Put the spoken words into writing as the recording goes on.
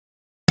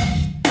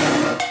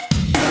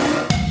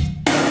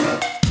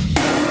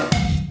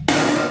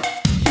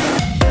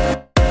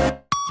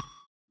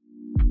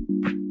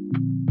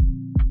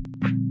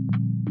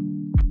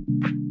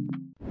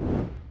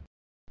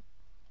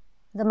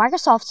The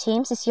Microsoft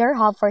Teams is your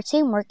hub for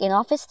teamwork in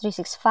Office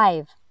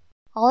 365.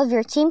 All of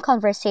your team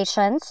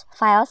conversations,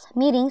 files,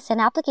 meetings,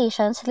 and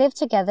applications live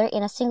together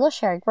in a single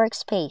shared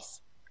workspace.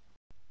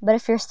 But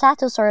if your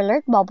status or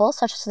alert bubble,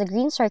 such as the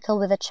green circle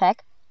with a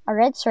check, a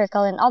red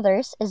circle, and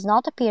others, is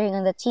not appearing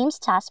on the Teams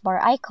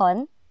taskbar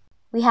icon,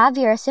 we have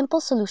here a simple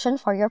solution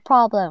for your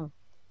problem.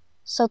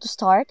 So to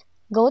start,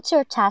 go to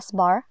your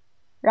taskbar,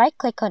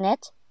 right-click on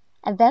it,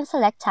 and then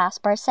select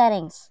Taskbar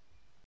Settings.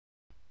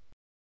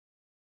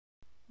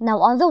 Now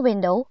on the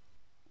window,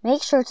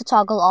 make sure to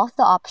toggle off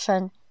the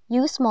option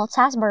Use small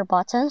taskbar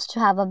buttons to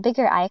have a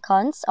bigger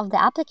icons of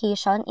the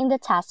application in the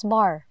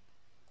taskbar.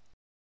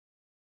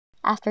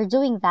 After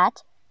doing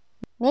that,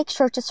 make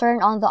sure to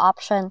turn on the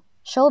option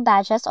Show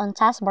Badges on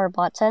Taskbar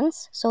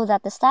Buttons so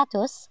that the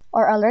status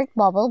or alert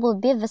bubble will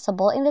be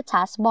visible in the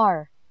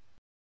taskbar.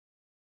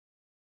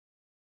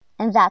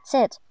 And that's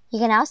it! You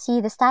can now see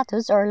the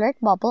status or alert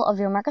bubble of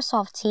your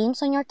Microsoft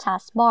Teams on your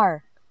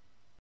taskbar.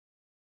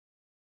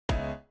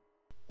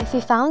 If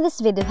you found this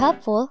video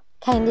helpful,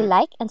 kindly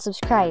like and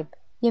subscribe.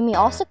 You may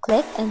also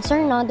click and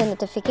turn on the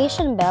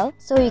notification bell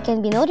so you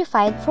can be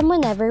notified from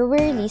whenever we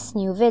release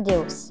new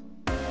videos.